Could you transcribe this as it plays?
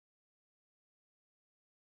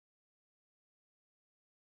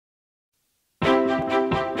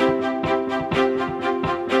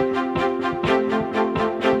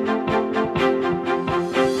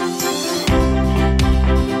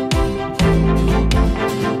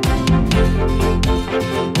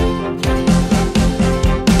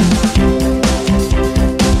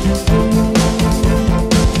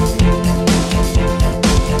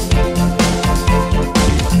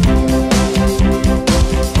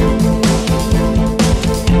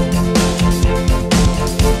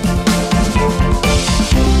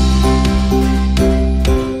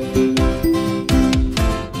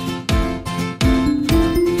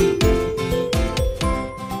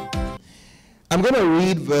I'm going to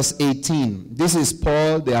read verse 18. This is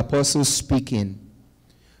Paul the apostle speaking.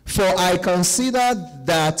 For I consider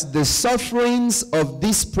that the sufferings of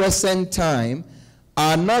this present time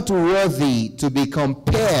are not worthy to be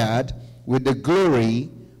compared with the glory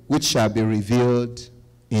which shall be revealed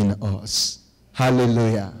in us.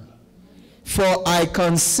 Hallelujah. For I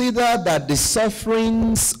consider that the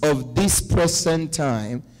sufferings of this present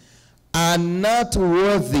time are not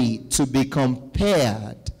worthy to be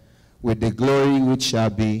compared with the glory which shall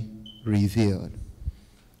be revealed.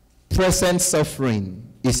 Present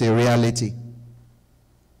suffering is a reality.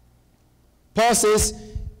 Paul says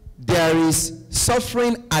there is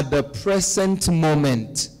suffering at the present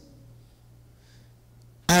moment,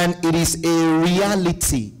 and it is a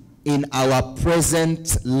reality in our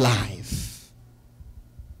present life.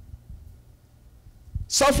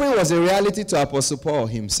 Suffering was a reality to Apostle Paul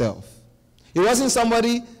himself. It wasn't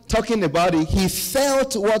somebody talking about it. He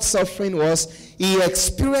felt what suffering was. He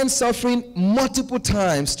experienced suffering multiple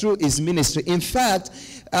times through his ministry. In fact,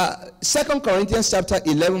 2 Corinthians chapter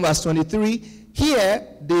 11 verse 23, here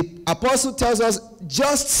the apostle tells us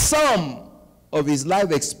just some of his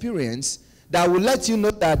life experience that will let you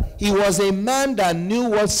know that he was a man that knew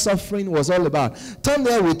what suffering was all about. Turn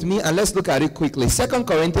there with me and let's look at it quickly. 2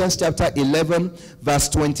 Corinthians chapter 11 verse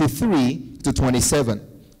 23 to 27.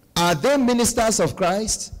 Are they ministers of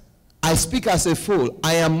Christ? I speak as a fool.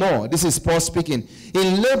 I am more. This is Paul speaking.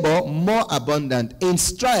 In labor, more abundant. In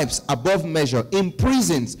stripes, above measure. In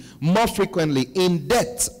prisons, more frequently. In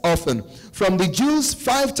debt, often. From the Jews,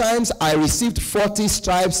 5 times I received 40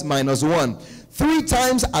 stripes minus 1. 3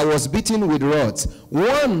 times I was beaten with rods.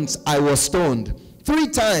 Once I was stoned. 3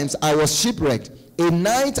 times I was shipwrecked. A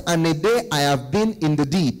night and a day I have been in the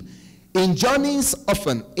deep. In journeys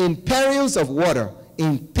often. In perils of water.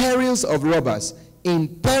 In perils of robbers, in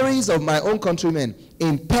perils of my own countrymen,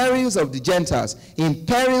 in perils of the Gentiles, in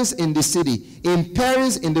perils in the city, in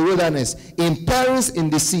perils in the wilderness, in perils in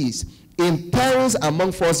the seas, in perils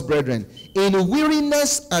among false brethren, in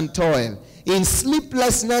weariness and toil, in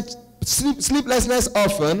sleeplessness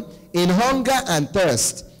often, in hunger and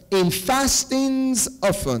thirst, in fastings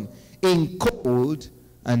often, in cold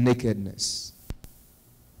and nakedness.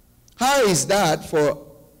 How is that for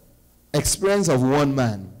experience of one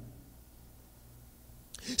man?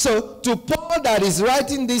 So to Paul that is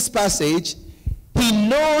writing this passage, he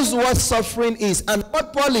knows what suffering is. And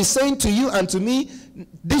what Paul is saying to you and to me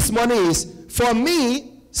this morning is, for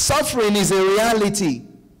me, suffering is a reality.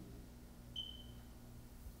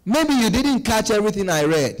 Maybe you didn't catch everything I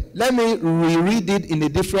read. Let me reread it in a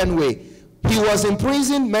different way. He was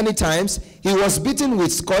imprisoned many times. He was beaten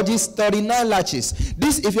with scourges, 39 lashes.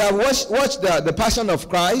 This, if you have watched the Passion of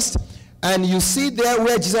Christ, and you see there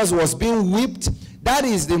where Jesus was being whipped, that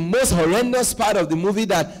is the most horrendous part of the movie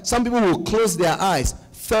that some people will close their eyes.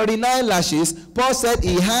 39 lashes. Paul said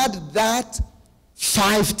he had that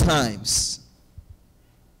 5 times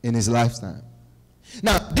in his lifetime.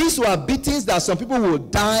 Now, these were beatings that some people will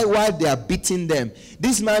die while they are beating them.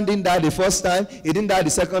 This man didn't die the first time. He didn't die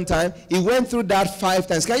the second time. He went through that 5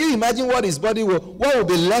 times. Can you imagine what his body will, what will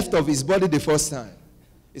be left of his body the first time?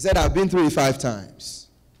 He said, I've been through it 5 times.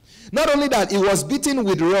 Not only that, he was beaten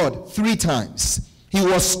with rod 3 times. He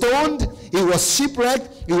was stoned. He was shipwrecked.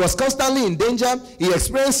 He was constantly in danger. He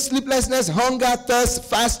experienced sleeplessness, hunger, thirst,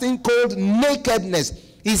 fasting, cold, nakedness.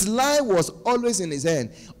 His life was always in his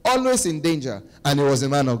hand, always in danger, and he was a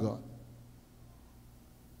man of God.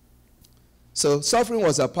 So suffering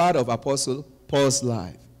was a part of Apostle Paul's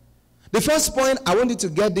life. The first point I want you to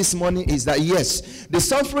get this morning is that, yes, the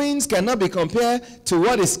sufferings cannot be compared to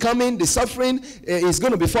what is coming. The suffering is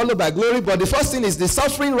going to be followed by glory. But the first thing is the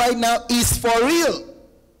suffering right now is for real.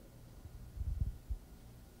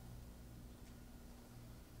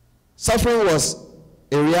 Suffering was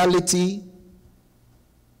a reality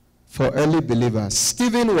for early believers.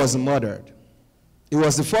 Stephen was murdered. He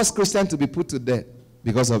was the first Christian to be put to death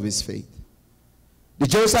because of his faith. The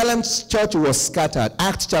Jerusalem church was scattered.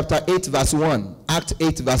 Acts chapter 8 verse 1. Act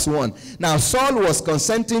 8 verse 1. Now Saul was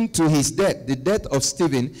consenting to his death, the death of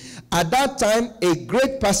Stephen. At that time, a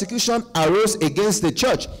great persecution arose against the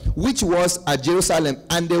church, which was at Jerusalem.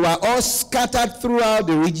 And they were all scattered throughout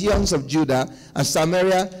the regions of Judah and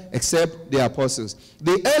Samaria, except the apostles.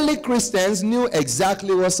 The early Christians knew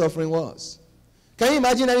exactly what suffering was. Can you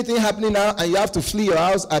imagine anything happening now and you have to flee your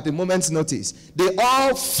house at a moment's notice? They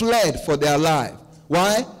all fled for their life.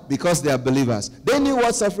 Why? Because they are believers. They knew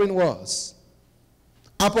what suffering was.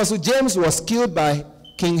 Apostle James was killed by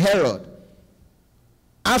King Herod.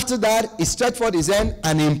 After that, he stretched forth his hand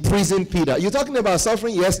and imprisoned Peter. You're talking about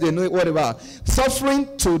suffering? Yes, they know it. What about?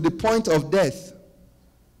 Suffering to the point of death.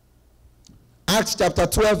 Acts chapter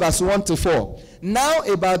 12, verse 1 to 4. Now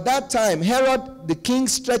about that time, Herod the king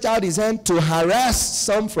stretched out his hand to harass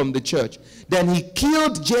some from the church. Then he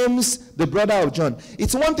killed James, the brother of John.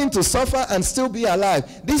 It's one thing to suffer and still be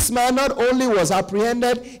alive. This man not only was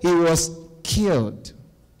apprehended, he was killed.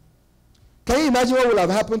 Can you imagine what will have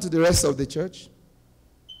happened to the rest of the church?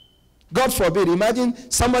 God forbid. Imagine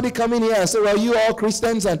somebody coming here and say, well, you all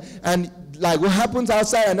Christians, and like what happens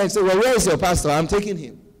outside, and then say, well, where is your pastor? I'm taking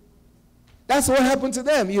him. That's what happened to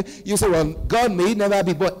them. You say, well, God may never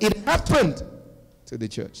be, but it happened to the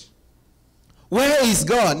church. Where is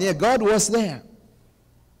God? Yeah, God was there.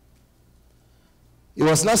 He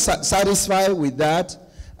was not satisfied with that.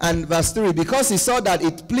 And verse 3, because he saw that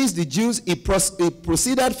it pleased the Jews, he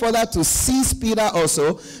proceeded further to seize Peter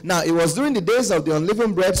also. Now, it was during the days of the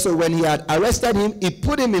unleavened bread, so when he had arrested him, he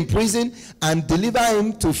put him in prison and delivered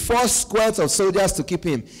him to 4 squads of soldiers to keep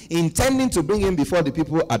him, intending to bring him before the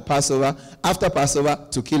people at Passover, after Passover,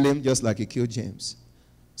 to kill him just like he killed James.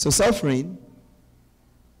 So suffering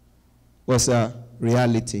was a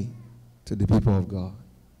reality to the people of God.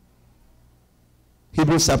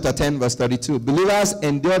 Hebrews chapter 10, verse 32. Believers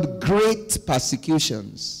endured great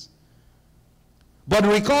persecutions. But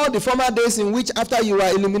recall the former days in which, after you were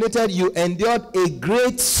illuminated, you endured a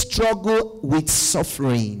great struggle with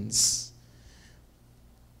sufferings.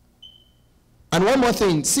 And one more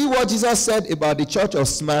thing. See what Jesus said about the church of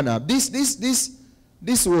Smyrna.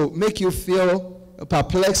 This will make you feel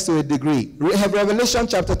perplexed to a degree. Revelation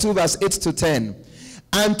chapter 2, verse 8 to 10.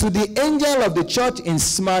 And to the angel of the church in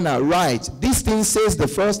Smyrna write, this thing says the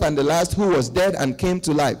first and the last, who was dead and came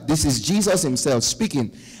to life. This is Jesus himself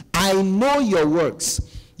speaking. I know your works,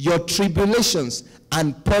 your tribulations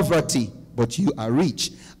and poverty, but you are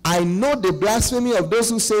rich. I know the blasphemy of those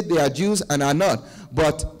who say they are Jews and are not,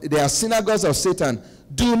 but they are synagogues of Satan.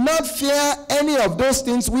 Do not fear any of those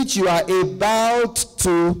things which you are about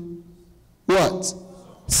to what?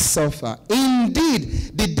 Suffer.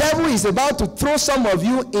 Indeed, the devil is about to throw some of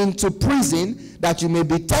you into prison that you may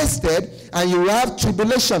be tested, and you will have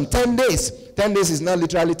tribulation 10 days. 10 days is not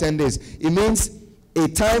literally 10 days. It means a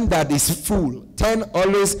time that is full. 10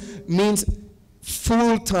 always means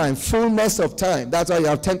full time, fullness of time. That's why you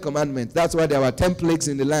have 10 commandments. That's why there were 10 plagues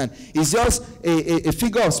in the land. It's just a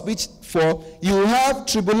figure of speech for you have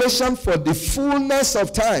tribulation for the fullness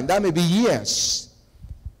of time. That may be years.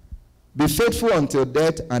 Be faithful until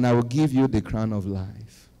death, and I will give you the crown of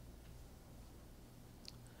life.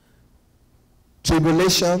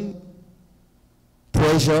 Tribulation,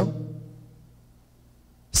 pressure,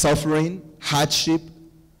 suffering, hardship,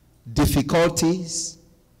 difficulties,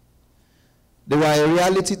 they were a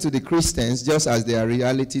reality to the Christians just as they are a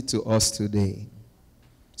reality to us today.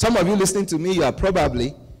 Some of you listening to me, you are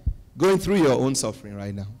probably going through your own suffering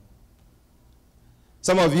right now.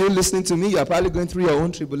 Some of you listening to me, you are probably going through your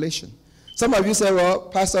own tribulation. Some of you say, well,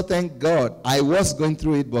 Pastor, thank God. I was going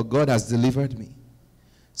through it, but God has delivered me.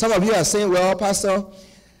 Some of you are saying, well, Pastor,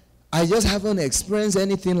 I just haven't experienced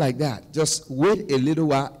anything like that. Just wait a little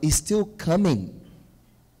while. It's still coming.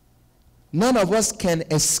 None of us can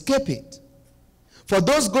escape it. For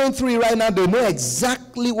those going through it right now, they know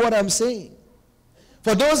exactly what I'm saying.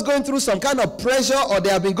 For those going through some kind of pressure, or they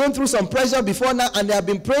have been going through some pressure before now, and they have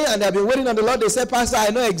been praying and they have been waiting on the Lord, they say, Pastor, I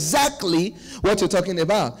know exactly what you're talking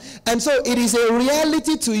about. And so it is a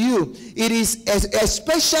reality to you. It is,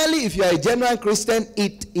 especially if you are a genuine Christian,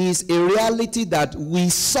 it is a reality that we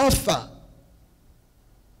suffer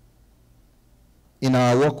in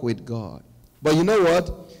our walk with God. But you know what?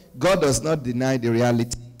 God does not deny the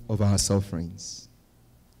reality of our sufferings.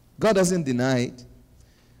 God doesn't deny it.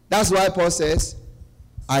 That's why Paul says,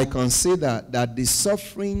 I consider that the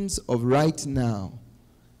sufferings of right now,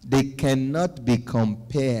 they cannot be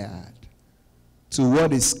compared to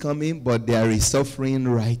what is coming, but there is suffering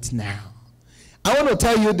right now. I want to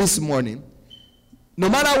tell you this morning, no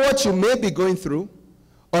matter what you may be going through,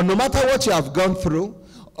 or no matter what you have gone through,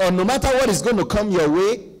 or no matter what is going to come your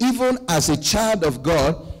way, even as a child of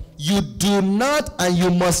God, you do not and you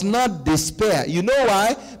must not despair. You know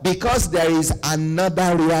why? Because there is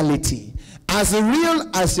another reality. As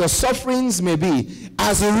real as your sufferings may be,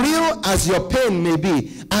 as real as your pain may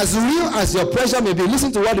be, as real as your pressure may be,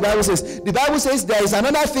 listen to what the Bible says. The Bible says there is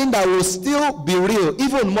another thing that will still be real,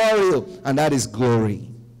 even more real, and that is glory.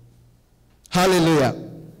 Hallelujah.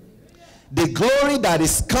 The glory that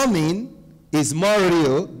is coming is more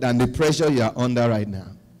real than the pressure you are under right now.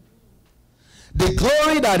 The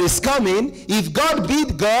glory that is coming, if God be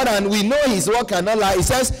God and we know his work cannot lie, he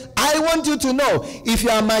says, I want you to know, if you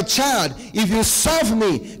are my child, if you serve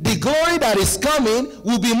me, the glory that is coming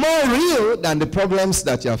will be more real than the problems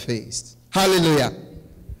that you have faced. Hallelujah.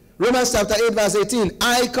 Romans chapter 8 verse 18.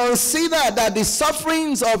 I consider that the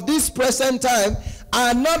sufferings of this present time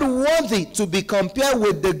are not worthy to be compared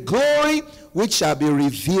with the glory which shall be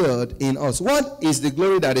revealed in us. What is the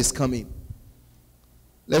glory that is coming?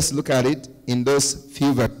 Let's look at it in those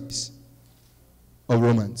few verses of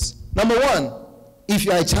Romans. Number one, if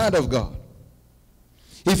you are a child of God,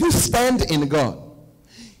 if you stand in God,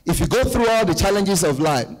 if you go through all the challenges of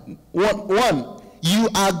life, one, you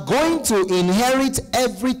are going to inherit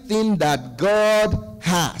everything that God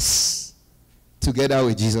has together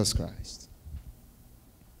with Jesus Christ.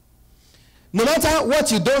 No matter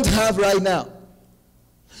what you don't have right now,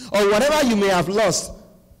 or whatever you may have lost,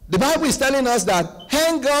 the Bible is telling us that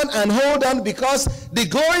hang on and hold on, because the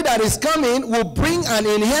glory that is coming will bring an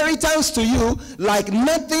inheritance to you like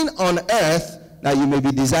nothing on earth that you may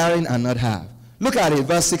be desiring and not have. Look at it,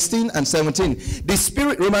 verse 16 and 17. The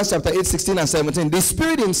Spirit, Romans chapter 8, 16 and 17. The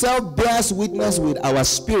Spirit himself bears witness with our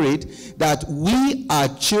spirit that we are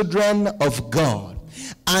children of God.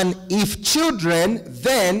 And if children,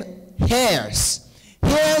 then heirs.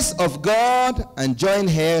 Heirs of God and joint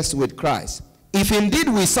heirs with Christ. If indeed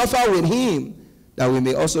we suffer with him, that we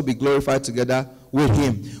may also be glorified together with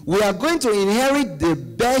him. We are going to inherit the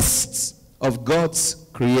best of God's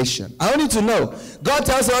creation. I want you to know, God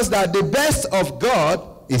tells us that the best of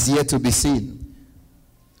God is yet to be seen.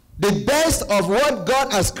 The best of what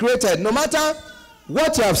God has created, no matter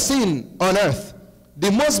what you have seen on earth,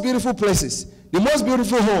 the most beautiful places, the most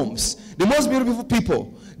beautiful homes, the most beautiful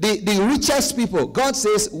people, the richest people, God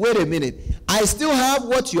says, wait a minute, I still have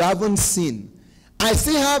what you haven't seen. I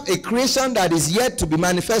still have a creation that is yet to be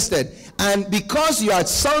manifested. And because you are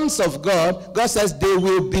sons of God, God says they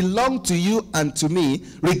will belong to you and to me,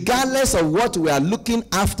 regardless of what we are looking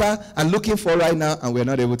after and looking for right now and we're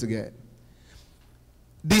not able to get.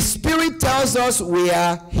 The Spirit tells us we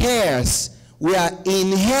are heirs. We are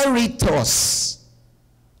inheritors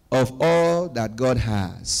of all that God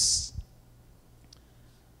has.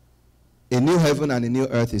 A new heaven and a new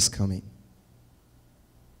earth is coming.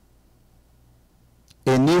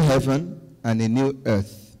 A new heaven and a new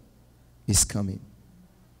earth is coming.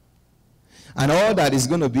 And all that is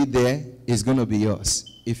going to be there is going to be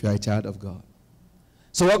yours if you are a child of God.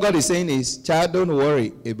 So what God is saying is, child, don't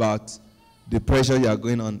worry about the pressure you are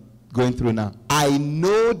going through now. I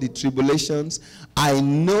know the tribulations. I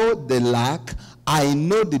know the lack. I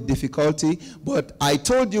know the difficulty. But I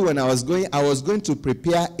told you when I was going to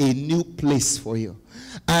prepare a new place for you.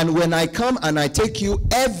 And when I come and I take you,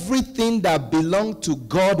 everything that belonged to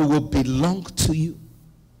God will belong to you.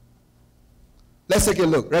 Let's take a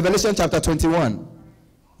look. Revelation chapter 21.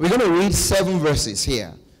 We're going to read 7 verses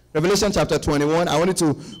here. Revelation chapter 21. I want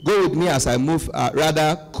you to go with me as I move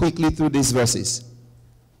rather quickly through these verses.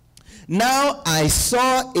 Now I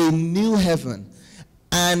saw a new heaven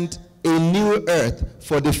and a new earth,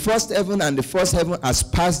 for the first heaven and the first heaven has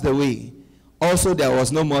passed away. Also, there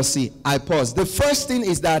was no more sea. I pause. The first thing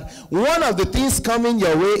is that one of the things coming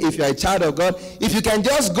your way, if you're a child of God, if you can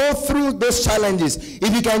just go through those challenges,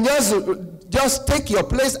 if you can just take your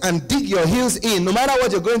place and dig your heels in, no matter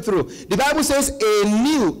what you're going through. The Bible says a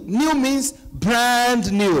new. New means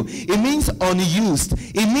brand new. It means unused.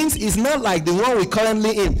 It means it's not like the one we're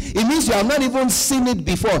currently in. It means you have not even seen it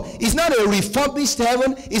before. It's not a refurbished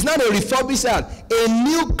heaven. It's not a refurbished earth. A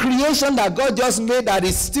new creation that God just made that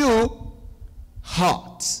is still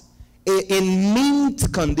hot, in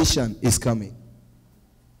mint condition is coming.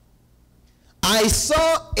 I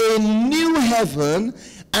saw a new heaven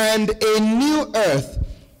and a new earth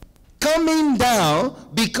coming down,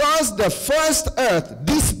 because the first earth,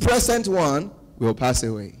 this present one, will pass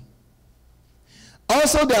away.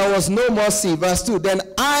 Also there was no more sea. Verse 2. Then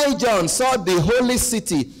I, John, saw the holy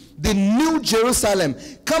city, the new Jerusalem,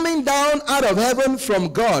 coming down out of heaven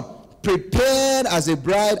from God, prepared as a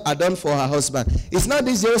bride adorned for her husband. It's not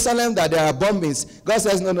this Jerusalem that there are bombings. God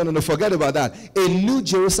says, no, forget about that. A new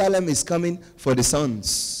Jerusalem is coming for the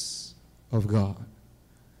sons of God.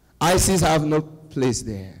 ISIS have no place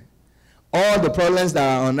there. All the problems that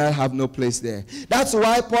are on earth have no place there. That's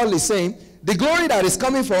why Paul is saying, the glory that is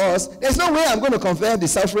coming for us, there's no way I'm going to compare the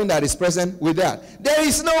suffering that is present with that. There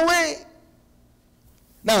is no way.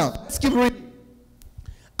 Now, let's keep reading.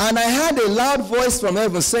 And I heard a loud voice from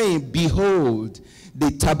heaven saying, behold, the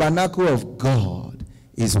tabernacle of God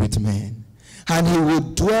is with men, and he will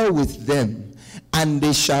dwell with them, and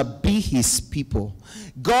they shall be his people.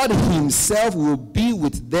 God himself will be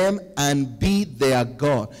with them and be their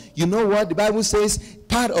God. You know what? The Bible says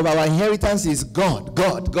part of our inheritance is God,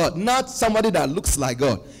 not somebody that looks like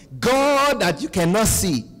God. God that you cannot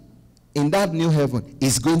see in that new heaven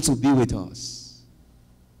is going to be with us.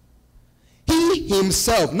 He he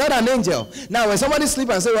himself, not an angel. Now, when somebody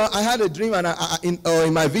sleeps and says, well, I had a dream and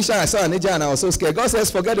in my vision I saw an angel and I was so scared. God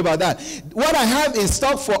says, forget about that. What I have in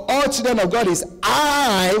stock for all children of God is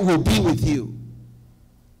I will be with you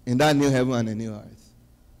in that new heaven and a new earth.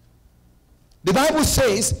 The Bible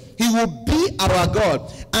says he will be our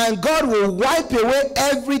God, and God will wipe away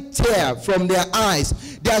every tear from their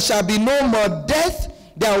eyes. There shall be no more death,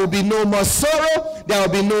 there will be no more sorrow, there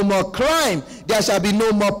will be no more crime, there shall be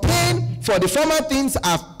no more pain, for the former things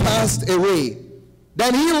have passed away.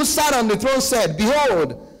 Then he who sat on the throne said,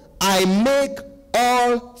 behold, I make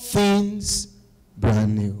all things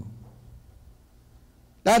brand new.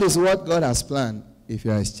 That is what God has planned if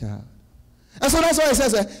you are his child. And so that's why it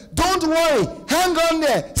says, don't worry, hang on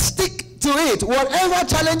there, stick to it. Whatever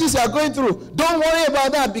challenges you are going through, don't worry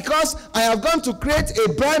about that, because I have gone to create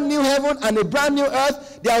a brand new heaven and a brand new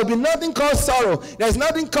earth. There will be nothing called sorrow. There's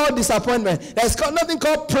nothing called disappointment. There's nothing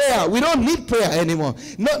called prayer. We don't need prayer anymore.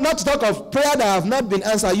 Not to talk of prayer that have not been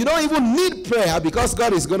answered. You don't even need prayer, because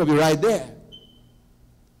God is going to be right there.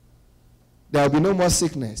 There will be no more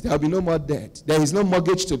sickness. There will be no more debt. There is no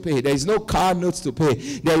mortgage to pay. There is no car notes to pay.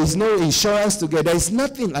 There is no insurance to get. There is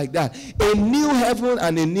nothing like that. A new heaven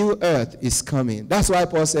and a new earth is coming. That's why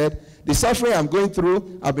Paul said, the suffering I'm going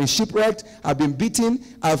through, I've been shipwrecked, I've been beaten,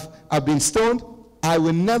 I've been stoned. I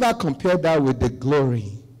will never compare that with the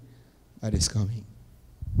glory that is coming.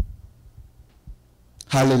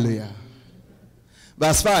 Hallelujah.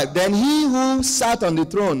 Verse 5, then he who sat on the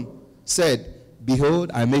throne said, behold,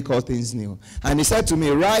 I make all things new. And he said to me,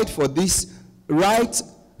 write for these words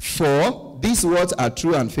are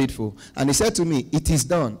true and faithful. And he said to me, it is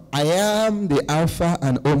done. I am the Alpha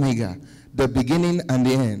and Omega, the beginning and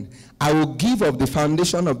the end. I will give of the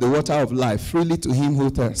foundation of the water of life freely to him who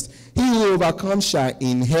thirsts. He who overcomes shall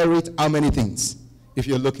inherit how many things? If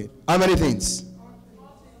you're looking. How many things?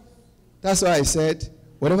 That's why I said,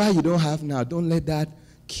 whatever you don't have now, don't let that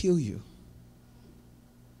kill you.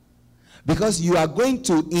 Because you are going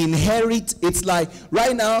to inherit. It's like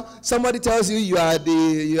right now somebody tells you you are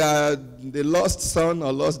the lost son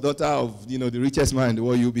or lost daughter of the richest man in the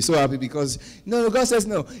world. You'll be so happy because no, God says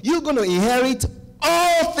no. You're going to inherit.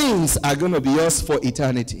 All things are going to be yours for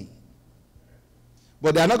eternity.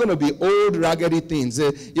 But they are not going to be old, raggedy things.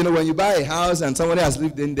 When you buy a house and somebody has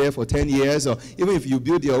lived in there for 10 years, or even if you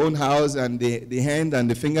build your own house and the hand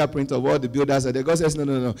and the fingerprint of all the builders are there, God says,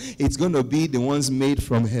 no. It's going to be the ones made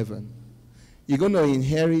from heaven. You're going to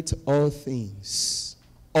inherit all things.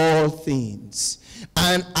 All things.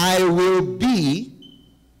 And I will be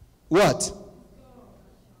what?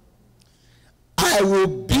 I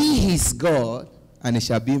will be his God, and he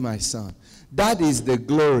shall be my son. That is the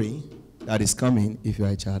glory that is coming if you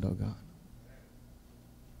are a child of God.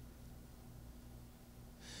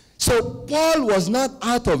 So Paul was not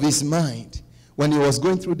out of his mind when he was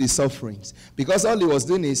going through the sufferings, because all he was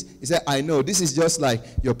doing is, he said, I know this is just like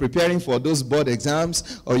you're preparing for those board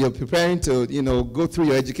exams, or you're preparing to, go through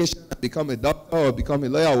your education, become a doctor or become a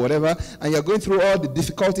lawyer or whatever, and you're going through all the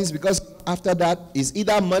difficulties, because after that is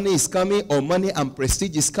either money is coming or money and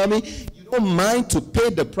prestige is coming. You don't mind to pay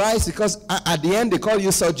the price, because at the end they call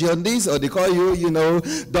you surgeon this, or they call you,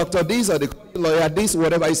 doctor this, or they call you lawyer this,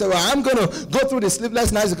 whatever. You say, well, I'm going to go through the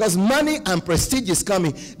sleepless nights because money and prestige is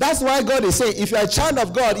coming. That's why God is saying, if you're a child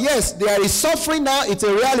of God, yes, there is suffering now, it's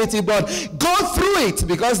a reality, but go through it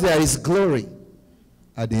because there is glory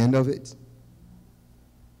at the end of it.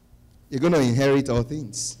 You're going to inherit all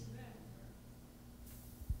things.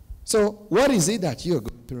 So what is it that you're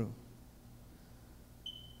going through?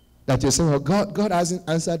 That you're saying, well, God hasn't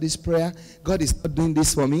answered this prayer. God is not doing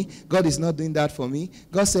this for me. God is not doing that for me.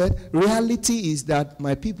 God said, reality is that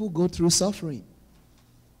my people go through suffering.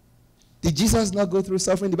 Did Jesus not go through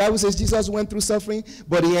suffering? The Bible says Jesus went through suffering,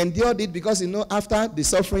 but he endured it because, after the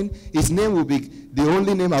suffering, his name will be the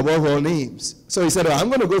only name above all names. So he said, I'm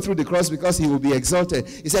going to go through the cross because he will be exalted.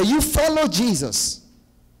 He said, you follow Jesus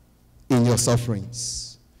in your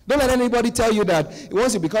sufferings. Don't let anybody tell you that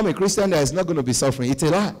once you become a Christian, there is not going to be suffering. It's a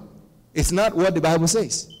lie. It's not what the Bible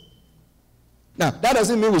says. Now, that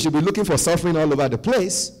doesn't mean we should be looking for suffering all over the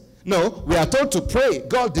place. No, we are told to pray.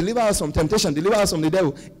 God, deliver us from temptation, deliver us from the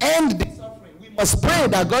devil. End the suffering. We must pray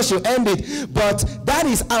that God should end it. But that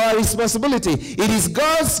is our responsibility. It is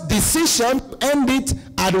God's decision to end it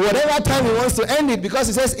at whatever time he wants to end it, because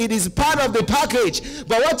he says it is part of the package.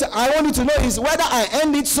 But what I want you to know is whether I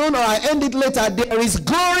end it soon or I end it later, there is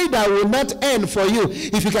glory that will not end for you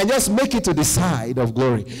if you can just make it to the side of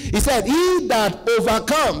glory. He said, he that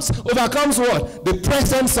overcomes what? The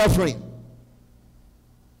present suffering.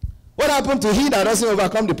 What happened to he that doesn't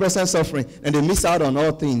overcome the present suffering? And they miss out on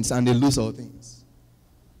all things and they lose all things.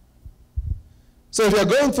 So if you're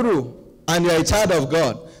going through and you're a child of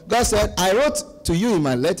God, God said, I wrote to you in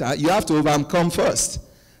my letter, you have to overcome first.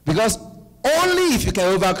 Because only if you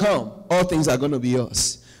can overcome, all things are going to be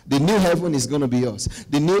yours. The new heaven is going to be yours.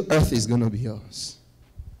 The new earth is going to be yours.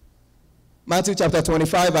 Matthew chapter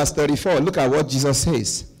 25 verse 34. Look at what Jesus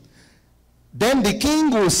says. Then the king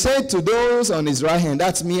will say to those on his right hand,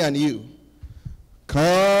 that's me and you,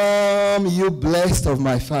 come, you blessed of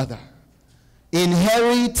my Father.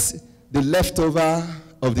 Inherit the leftover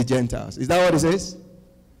of the Gentiles. Is that what it says?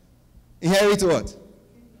 Inherit what?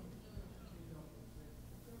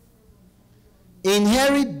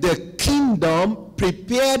 Inherit the kingdom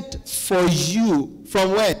prepared for you.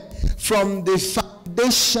 From when? From the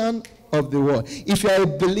foundation of the world. If you are a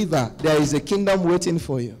believer, there is a kingdom waiting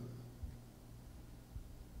for you.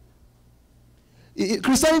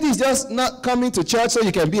 Christianity is just not coming to church so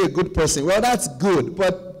you can be a good person. Well, that's good.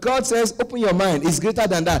 But God says, open your mind. It's greater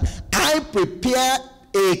than that. I prepare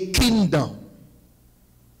a kingdom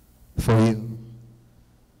for you.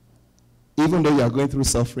 Even though you are going through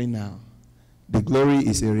suffering now, the glory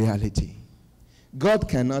is a reality. God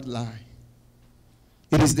cannot lie.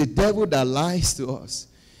 It is the devil that lies to us.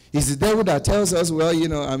 It's the devil that tells us, well,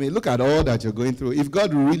 look at all that you're going through. If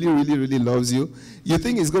God really, really, really loves you, you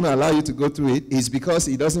think he's going to allow you to go through it, it's because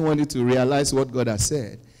he doesn't want you to realize what God has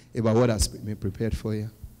said about what has been prepared for you.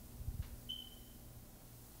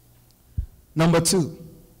 Number 2,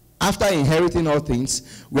 after inheriting all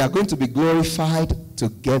things, we are going to be glorified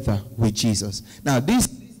together with Jesus. Now, this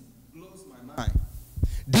blows my mind.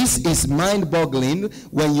 This is mind-boggling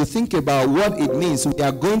when you think about what it means. We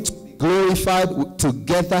are going to be glorified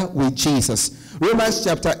together with Jesus. Romans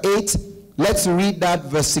chapter 8, let's read that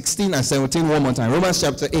verse 16 and 17 one more time. Romans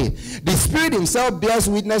chapter 8. The Spirit himself bears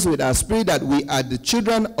witness with our spirit that we are the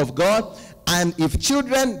children of God, and if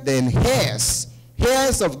children, then heirs.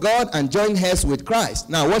 Heirs of God and joint heirs with Christ.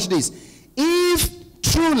 Now watch this. If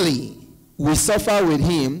truly we suffer with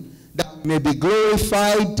him, that we may be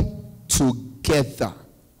glorified together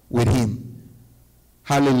with him.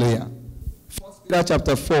 Hallelujah. 1 Peter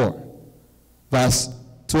chapter 4, verse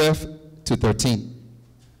 12 to 13.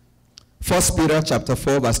 1 Peter chapter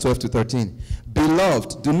 4, verse 12 to 13.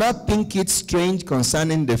 Beloved, do not think it strange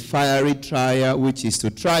concerning the fiery trial which is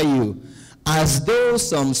to try you, as though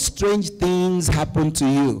some strange things happen to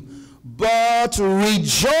you. But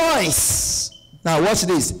rejoice. Now watch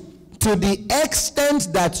this. To the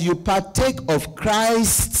extent that you partake of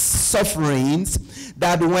Christ's sufferings,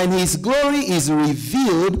 that when his glory is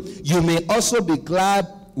revealed, you may also be glad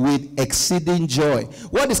with exceeding joy.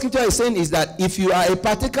 What the scripture is saying is that if you are a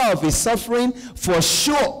partaker of his suffering, for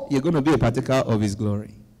sure you're going to be a partaker of his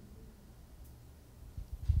glory.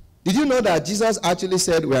 Did you know that Jesus actually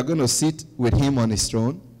said we are going to sit with him on his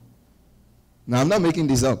throne? Now, I'm not making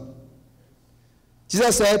this up.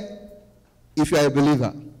 Jesus said, if you are a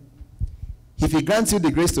believer, if he grants you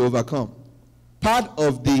the grace to overcome, part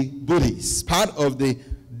of the goodies, part of the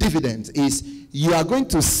dividends is you are going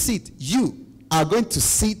to sit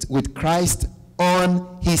with Christ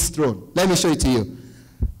on his throne. Let me show it to you.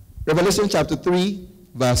 Revelation chapter 3,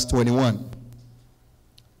 verse 21.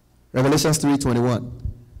 Revelation 3:21.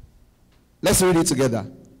 Let's read it together.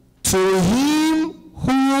 To him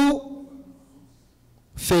who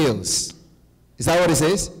fails. Is that what it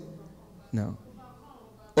says? No.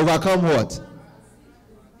 Overcome what?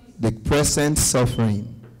 The present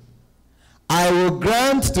suffering. I will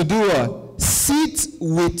grant to do what? Sit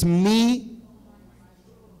with me.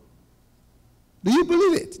 Do you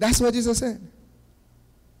believe it? That's what Jesus said.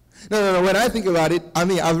 No. When I think about it,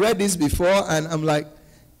 I've read this before and I'm like,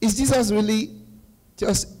 is Jesus really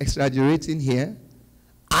just exaggerating here?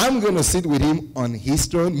 I'm going to sit with him on his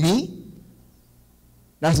throne. Me?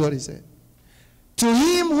 That's what he said. To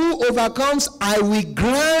him who overcomes, I will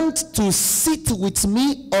grant to sit with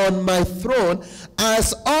me on my throne,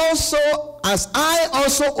 as I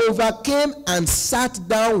also overcame and sat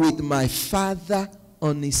down with my Father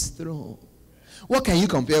on his throne. What can you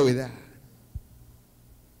compare with that?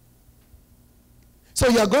 So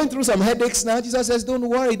you're going through some headaches now. Jesus says, don't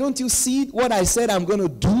worry. Don't you see what I said I'm going to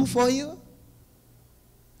do for you?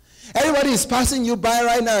 Everybody is passing you by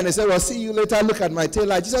right now and they say, well, see you later. Look at my tail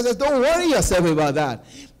light. Jesus says, don't worry yourself about that.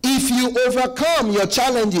 If you overcome your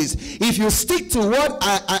challenges, if you stick to what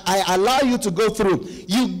I allow you to go through,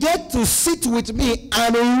 you get to sit with me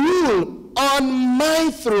and rule on my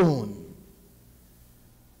throne.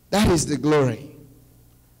 That is the glory.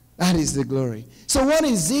 That is the glory. So what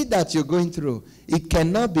is it that you're going through? It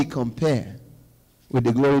cannot be compared with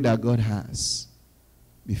the glory that God has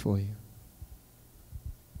before you.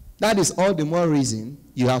 That is all the more reason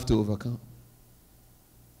you have to overcome.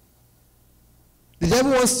 The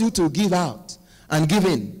devil wants you to give out and give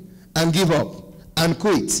in and give up and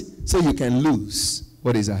quit so you can lose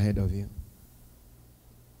what is ahead of you.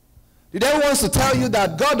 The devil wants to tell you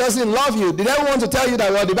that God doesn't love you. The devil wants to tell you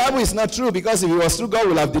that, well, the Bible is not true, because if it was true, God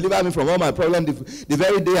would have delivered me from all my problems the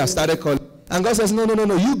very day I started calling. And God says, no.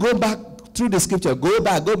 You go back through the scripture. Go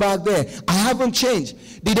back there. I haven't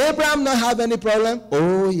changed. Did Abraham not have any problem?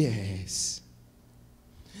 Oh, yes.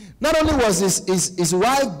 Not only was his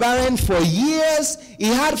wife barren for years, he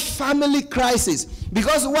had family crisis.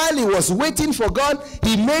 Because while he was waiting for God,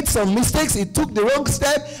 he made some mistakes. He took the wrong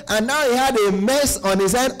step, and now he had a mess on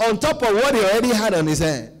his hand on top of what he already had on his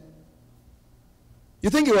hand.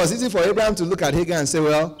 You think it was easy for Abraham to look at Hagar and say,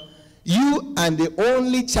 well, you and the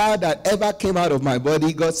only child that ever came out of my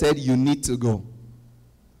body, God said you need to go.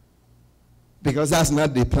 Because that's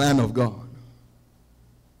not the plan of God.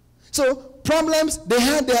 So, problems, they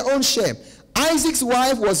had their own share. Isaac's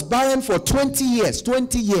wife was barren for 20 years.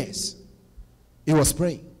 20 years. He was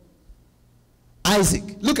praying.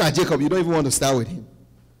 Isaac. Look at Jacob. You don't even want to start with him.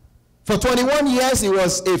 For 21 years, he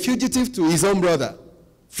was a fugitive to his own brother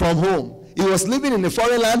from home. He was living in a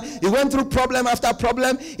foreign land. He went through problem after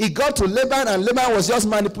problem. He got to Laban, and Laban was just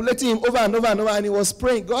manipulating him over and over and over, and he was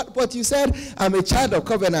praying, God, but you said, I'm a child of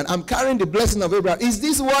covenant. I'm carrying the blessing of Abraham. Is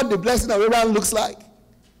this what the blessing of Abraham looks like?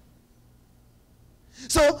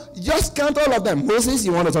 So, just count all of them. Moses,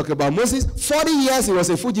 you want to talk about Moses? 40 years he was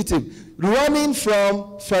a fugitive, running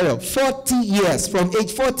from Pharaoh. 40 years, from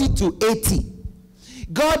age 40 to 80.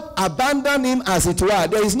 God abandoned him as it were.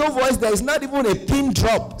 There is no voice. There is not even a pin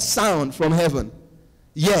drop sound from heaven.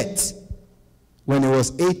 Yet, when he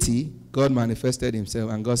was 80, God manifested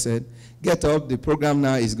himself, and God said, get up, the program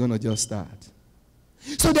now is going to just start.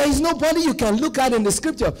 So there is nobody you can look at in the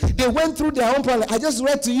scripture. They went through their own problem. I just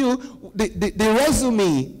read to you the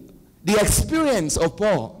resume, the experience of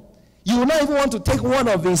Paul. You will not even want to take one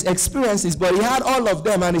of his experiences, but he had all of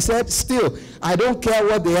them, and he said, still, I don't care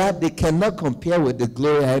what they are, they cannot compare with the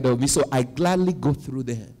glory ahead of me, so I gladly go through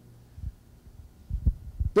them.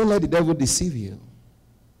 Don't let the devil deceive you.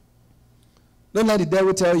 Don't let the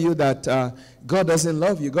devil tell you that God doesn't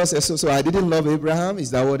love you. God says, so I didn't love Abraham. Is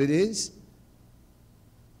that what it is?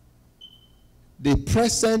 The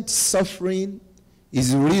present suffering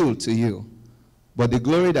is real to you, but the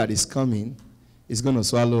glory that is coming is going to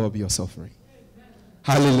swallow up your suffering.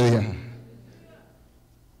 Hallelujah.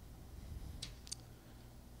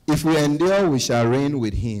 If we endure, we shall reign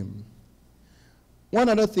with him. One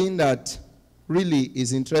other thing that really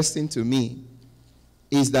is interesting to me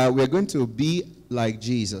is that we're going to be like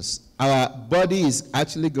Jesus. Our body is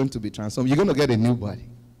actually going to be transformed. You're going to get a new body.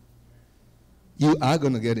 You are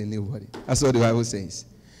going to get a new body. That's what the Bible says.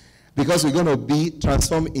 Because we're going to be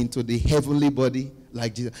transformed into the heavenly body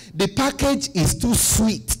like Jesus. The package is too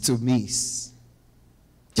sweet to miss.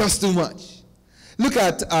 Just too much. Look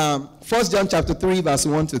at 1 John chapter 3, verse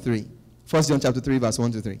 1 to 3. 1 John chapter 3, verse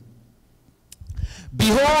 1 to 3.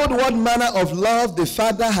 Behold, what manner of love the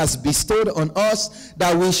Father has bestowed on us,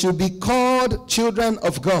 that we should be called children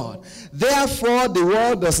of God. Therefore, the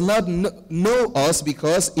world does not know us,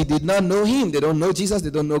 because it did not know him. They don't know Jesus. They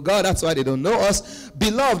don't know God. That's why they don't know us.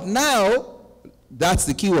 Beloved, now, that's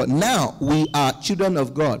the key word. Now, we are children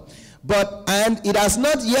of God. And it has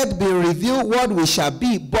not yet been revealed what we shall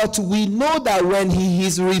be. But we know that when he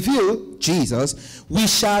is revealed, Jesus, we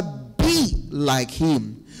shall be like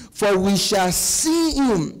him. For we shall see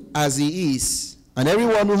him as he is. And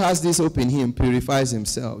everyone who has this hope in him purifies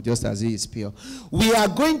himself just as he is pure. We are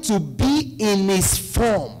going to be in his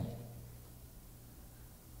form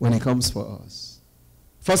when he comes for us.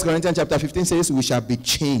 1 Corinthians chapter 15 says we shall be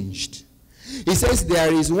changed. He says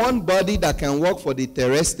there is one body that can work for the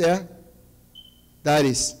terrestrial, that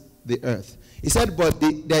is the earth. He said, but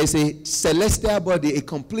there is a celestial body, a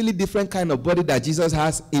completely different kind of body that Jesus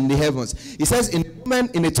has in the heavens. He says, in a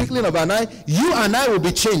moment, in a twinkling of an eye, you and I will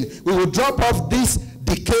be changed. We will drop off this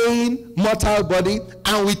decaying mortal body,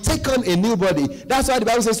 and we take on a new body. That's why the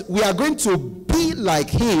Bible says we are going to be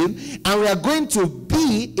like him, and we are going to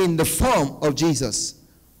be in the form of Jesus.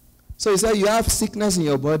 So he said, you have sickness in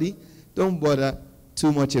your body, don't bother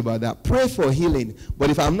too much about that. Pray for healing.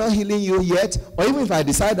 But if I'm not healing you yet, or even if I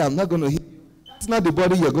decide I'm not going to heal you, it's not the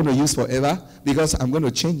body you're going to use forever, because I'm going to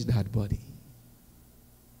change that body.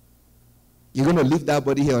 You're going to leave that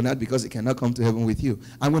body here on earth because it cannot come to heaven with you.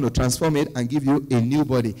 I'm going to transform it and give you a new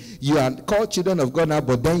body. You are called children of God now,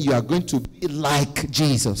 but then you are going to be like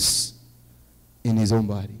Jesus in his own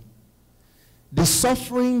body. The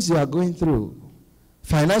sufferings you are going through,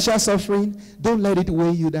 financial suffering, don't let it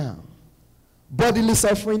weigh you down. Bodily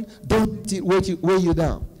suffering, don't let it weigh you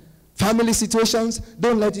down. Family situations,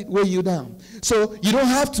 don't let it weigh you down. So you don't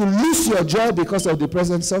have to lose your joy because of the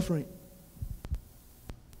present suffering.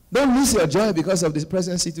 Don't lose your joy because of the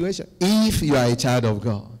present situation if you are a child of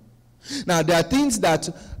God. Now, there are things that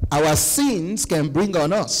our sins can bring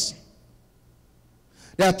on us.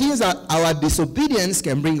 There are things that our disobedience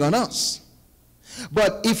can bring on us.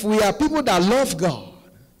 But if we are people that love God,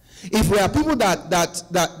 if we are people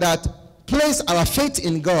that place our faith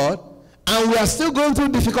in God, and we are still going through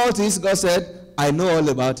difficulties, God said, I know all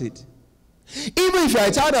about it. Even if you are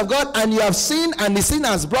a child of God and you have sinned and the sin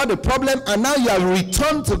has brought a problem and now you have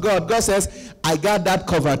returned to God, God says, I got that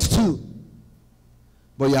covered too.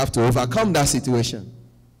 But you have to overcome that situation.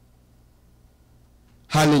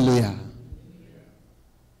 Hallelujah.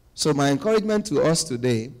 So my encouragement to us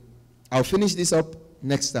today, I'll finish this up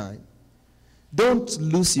next time. Don't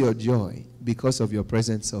lose your joy because of your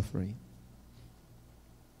present suffering.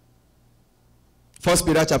 1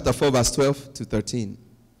 Peter chapter 4 verse 12 to 13.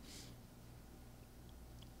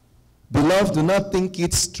 Beloved, do not think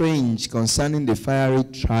it strange concerning the fiery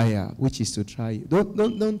trial, which is to try you.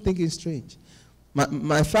 Don't think it strange.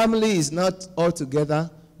 My family is not all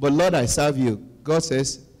together, but Lord, I serve you. God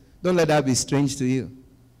says, don't let that be strange to you.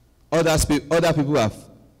 Other people have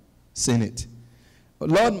seen it.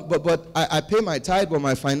 Lord, but I pay my tithe, but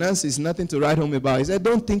my finance is nothing to write home about. He said,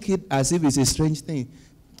 don't think it as if it's a strange thing.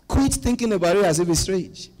 Quit thinking about it as if it's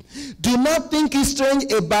strange. Do not think it's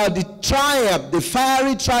strange about the trial, the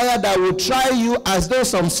fiery trial that will try you as though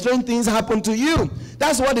some strange things happen to you.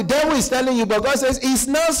 That's what the devil is telling you, but God says it's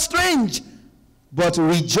not strange. But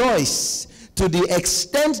rejoice to the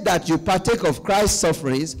extent that you partake of Christ's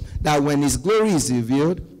sufferings, that when his glory is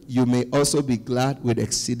revealed, you may also be glad with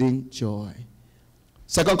exceeding joy.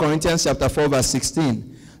 2 Corinthians chapter 4 verse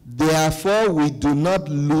 16. Therefore we do not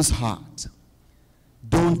lose heart.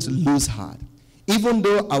 Don't lose heart. Even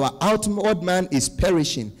though our outward man is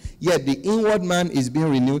perishing, yet the inward man is being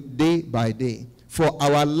renewed day by day. For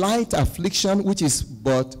our light affliction, which is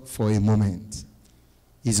but for a moment,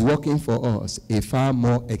 is working for us a far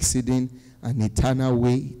more exceeding and eternal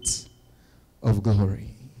weight of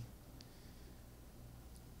glory.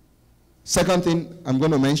 Second thing I'm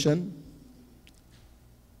going to mention,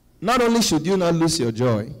 not only should you not lose your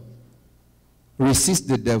joy, resist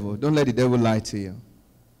the devil. Don't let the devil lie to you.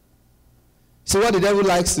 So what the devil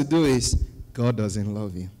likes to do is, God doesn't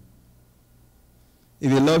love you.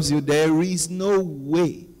 If he loves you, there is no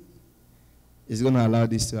way he's going to allow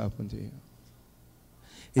this to happen to you.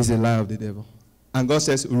 It's a lie of the devil. And God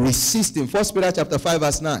says, resist him. 1 Peter chapter 5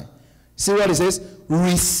 verse 9. See what it says?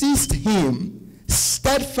 Resist him,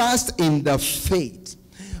 steadfast in the faith.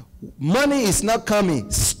 Money is not coming.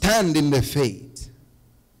 Stand in the faith.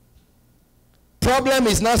 Problem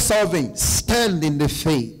is not solving. Stand in the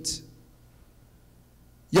faith.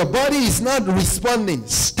 Your body is not responding.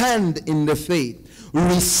 Stand in the faith.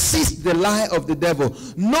 Resist the lie of the devil,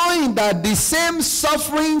 knowing that the same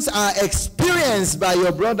sufferings are experienced by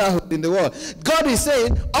your brotherhood in the world. God is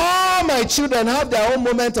saying, all my children have their own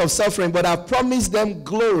moment of suffering, but I've promised them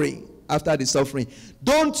glory after the suffering.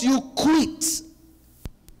 Don't you quit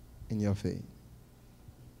in your faith.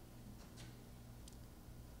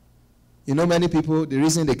 You know, many people, the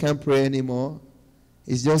reason they can't pray anymore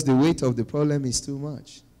is just the weight of the problem is too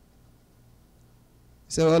much.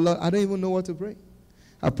 Say, oh Lord, I don't even know what to pray.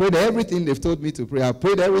 I prayed everything they've told me to pray. I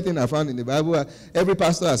prayed everything I found in the Bible. Every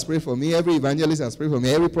pastor has prayed for me. Every evangelist has prayed for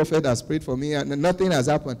me. Every prophet has prayed for me. And nothing has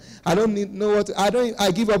happened. I don't know what to,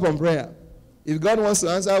 I give up on prayer. If God wants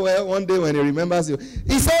to answer, well, one day when he remembers you.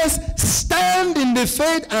 He says, stand in the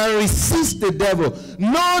faith and resist the devil.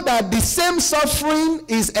 Know that the same suffering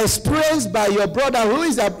is experienced by your brother. Who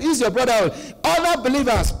is your brother? Other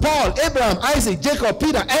believers, Paul, Abraham, Isaac, Jacob,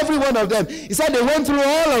 Peter, every one of them. He said they went through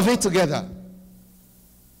all of it together.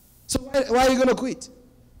 So why are you going to quit?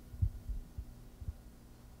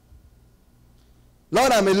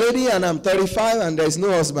 Lord, I'm a lady and I'm 35 and there's no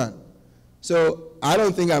husband. So I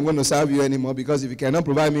don't think I'm going to serve you anymore, because if you cannot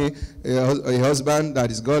provide me a husband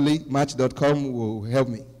that is godly, Match.com will help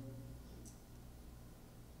me.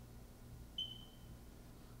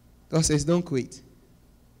 God says, don't quit.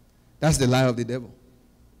 That's the lie of the devil.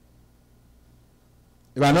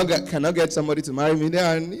 If I cannot get somebody to marry me,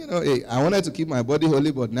 then, hey, I wanted to keep my body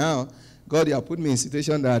holy, but now, God, you have put me in a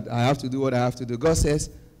situation that I have to do what I have to do. God says,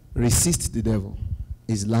 resist the devil.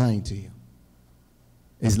 He's lying to you.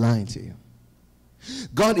 He's lying to you.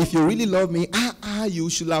 God, if you really love me, you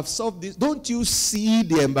should have solved this. Don't you see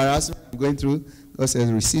the embarrassment I'm going through? God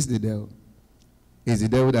says, resist the devil. It's the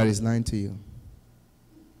devil that is lying to you.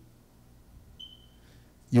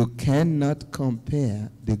 You cannot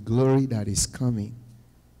compare the glory that is coming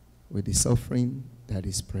with the suffering that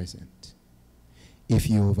is present if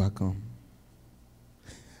you overcome.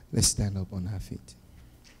 Let's stand up on our feet.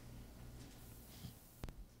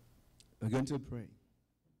 We're going to pray.